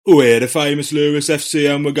We're the famous Lewes FC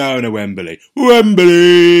and we're going to Wembley.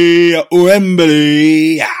 Wembley!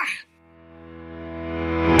 Wembley! Ah.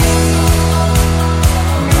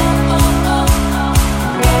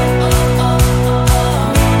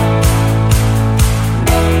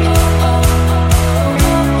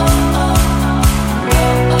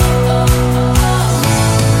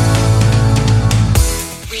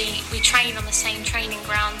 We train on the same training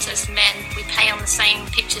grounds as the men. We play on the same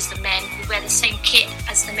pitch as the men. We wear the same kit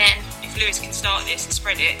as the men. If Lewes can start this and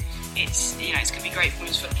spread it, it's going to be great for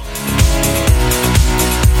women's football.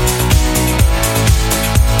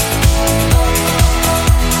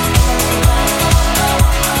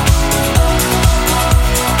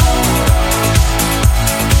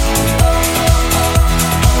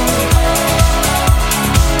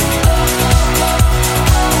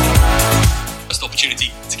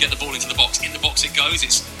 Opportunity to get the ball into the box. In the box it goes.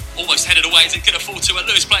 It's almost headed away. Is it going to fall to a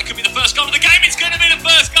Lewes player? It could be the first goal of the game. It's going to be the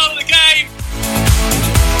first goal of the game.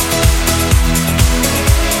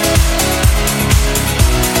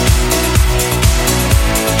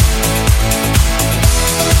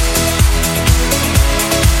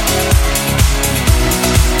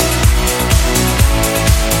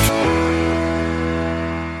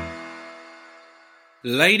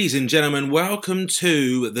 Ladies and gentlemen, welcome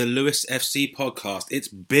to the Lewes FC Podcast. It's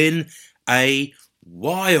been a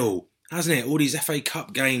while, hasn't it? All these FA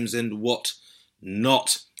Cup games and what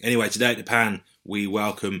not. Anyway, today at the pan, we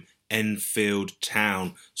welcome Enfield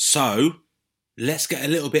Town. So, let's get a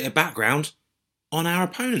little bit of background on our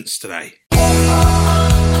opponents today.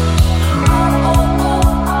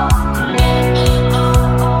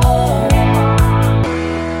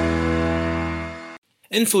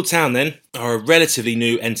 Enfield Town, then, are a relatively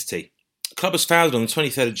new entity. The club was founded on the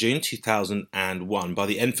 23rd of June 2001 by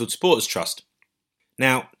the Enfield Supporters Trust.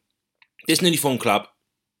 Now, this newly formed club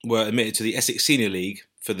were admitted to the Essex Senior League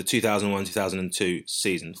for the 2001-2002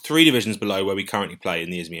 season, 3 divisions below where we currently play in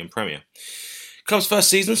the Isthmian Premier. The club's first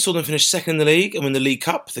season saw them finish second in the league and win the League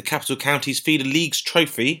Cup, the Capital Counties Feeder League's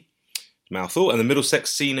trophy, mouthful, and the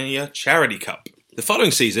Middlesex Senior Charity Cup. The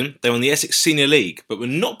following season, they won the Essex Senior League, but were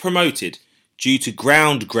not promoted due to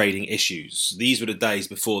ground grading issues. These were the days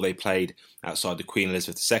before they played outside the Queen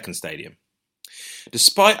Elizabeth II Stadium.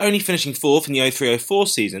 Despite only finishing 4th in the 03-04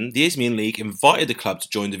 season, the Isthmian League invited the club to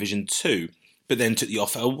join Division 2, but then took the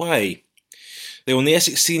offer away. They won the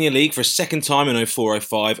Essex Senior League for a second time in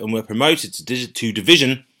 04-05 and were promoted to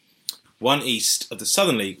Division 1 East of the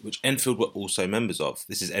Southern League, which Enfield were also members of.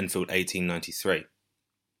 This is Enfield 1893.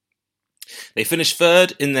 They finished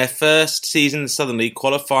third in their first season in the Southern League,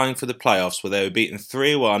 qualifying for the playoffs, where they were beaten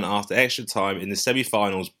 3-1 after extra time in the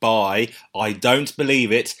semi-finals by, I don't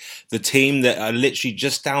believe it, the team that are literally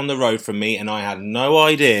just down the road from me, and I had no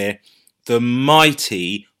idea, the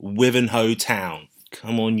mighty Wivenhoe Town.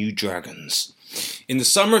 Come on, you dragons. In the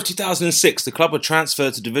summer of 2006, the club were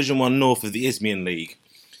transferred to Division 1 North of the Isthmian League.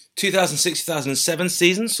 2006-2007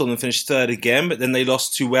 season saw them finish third again, but then they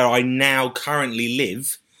lost to where I now currently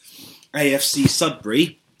live, AFC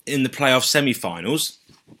Sudbury, in the playoff semi-finals.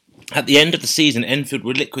 At the end of the season, Enfield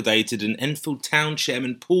were liquidated and Enfield Town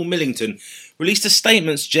chairman Paul Millington released a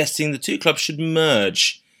statement suggesting the two clubs should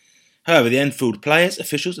merge. However, the Enfield players,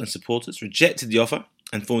 officials and supporters rejected the offer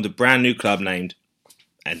and formed a brand new club named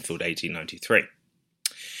Enfield 1893.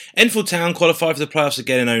 Enfield Town qualified for the playoffs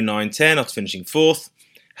again in 09-10 after finishing 4th.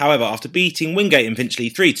 However, after beating Wingate and Finchley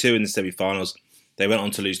 3-2 in the semi-finals, they went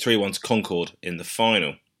on to lose 3-1 to Concord in the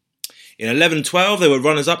final. In 11-12, they were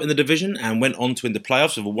runners-up in the division and went on to win the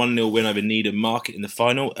playoffs with a 1-0 win over Needham Market in the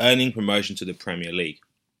final, earning promotion to the Premier League.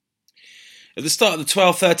 At the start of the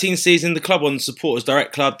 12-13 season, the club won the Supporters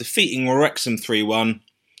Direct Club, defeating Wrexham 3-1,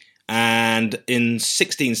 and in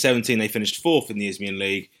 16-17 they finished 4th in the Isthmian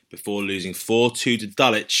League before losing 4-2 to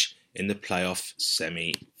Dulwich in the playoff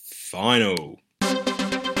semi-final.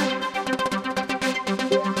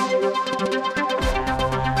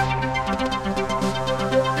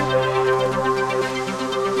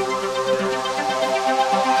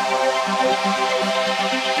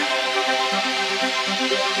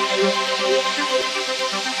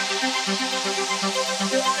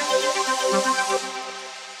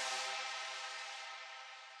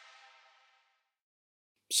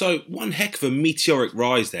 So, one heck of a meteoric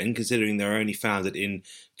rise then, considering they were only founded in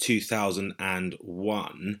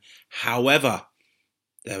 2001. However,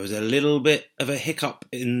 there was a little bit of a hiccup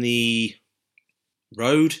in the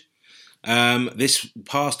road this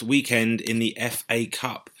past weekend in the FA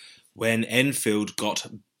Cup when Enfield got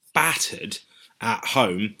battered at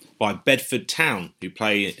home by Bedford Town, who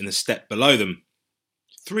play in the step below them,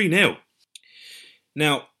 3-0.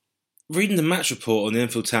 Now, reading the match report on the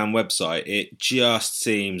Enfield Town website, it just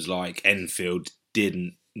seems like Enfield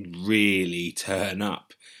didn't really turn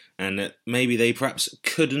up, and that maybe they perhaps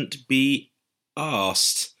couldn't be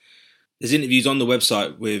asked. There's interviews on the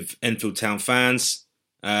website with Enfield Town fans,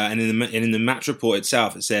 and in the match report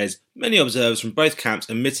itself, it says many observers from both camps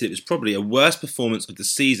admitted it was probably a worst performance of the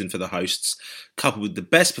season for the hosts, coupled with the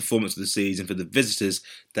best performance of the season for the visitors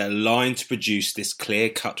that aligned to produce this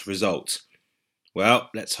clear-cut result. Well,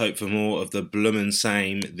 let's hope for more of the bloomin'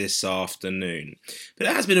 same this afternoon. But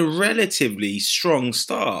it has been a relatively strong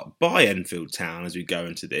start by Enfield Town as we go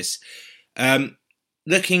into this.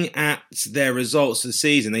 Looking at their results of the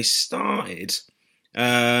season, they started with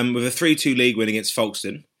a 3-2 league win against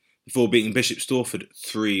Folkestone before beating Bishop Stortford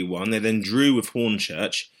 3-1. They then drew with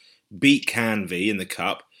Hornchurch, beat Canvey in the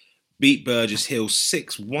Cup, beat Burgess Hill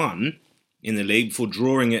 6-1 in the league before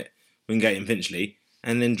drawing at Wingate and Finchley,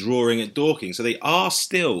 and then drawing at Dorking. So they are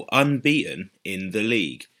still unbeaten in the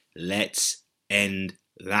league. Let's end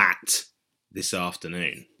that this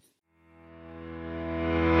afternoon.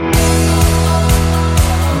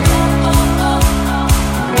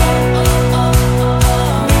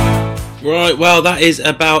 Right, well, that is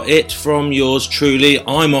about it from yours truly.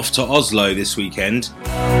 I'm off to Oslo this weekend.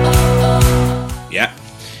 Yeah.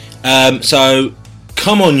 So,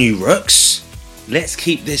 come on, you rooks. Let's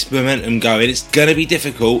keep this momentum going. It's going to be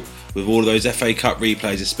difficult with all of those FA Cup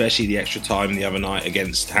replays, especially the extra time the other night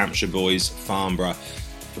against Hampshire boys, Farnborough.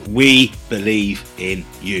 But we believe in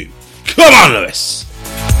you. Come on, Lewes!